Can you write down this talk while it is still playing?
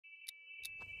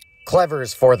Klevr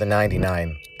is for the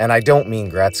 99, and I don't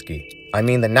mean Gretzky. I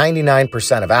mean the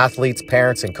 99% of athletes,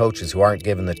 parents, and coaches who aren't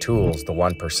given the tools the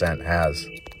 1% has.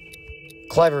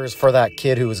 Klevr is for that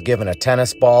kid who was given a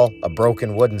tennis ball, a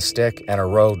broken wooden stick, and a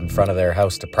road in front of their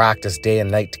house to practice day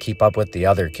and night to keep up with the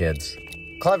other kids.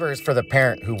 Klevr is for the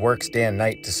parent who works day and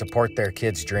night to support their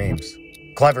kids' dreams.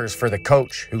 Klevr is for the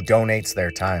coach who donates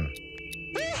their time.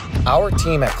 Our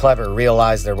team at Klevr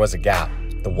realized there was a gap.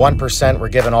 The 1% were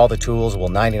given all the tools, while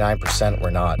 99% were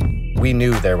not. We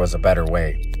knew there was a better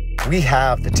way. We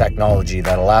have the technology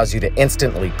that allows you to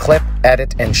instantly clip,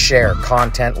 edit, and share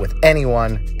content with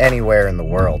anyone, anywhere in the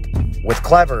world. With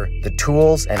Klevr, the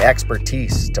tools and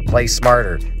expertise to play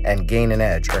smarter and gain an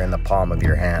edge are in the palm of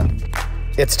your hand.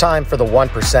 It's time for the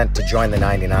 1% to join the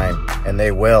 99, and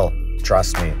they will,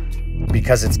 trust me,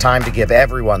 because it's time to give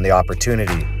everyone the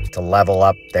opportunity to level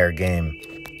up their game.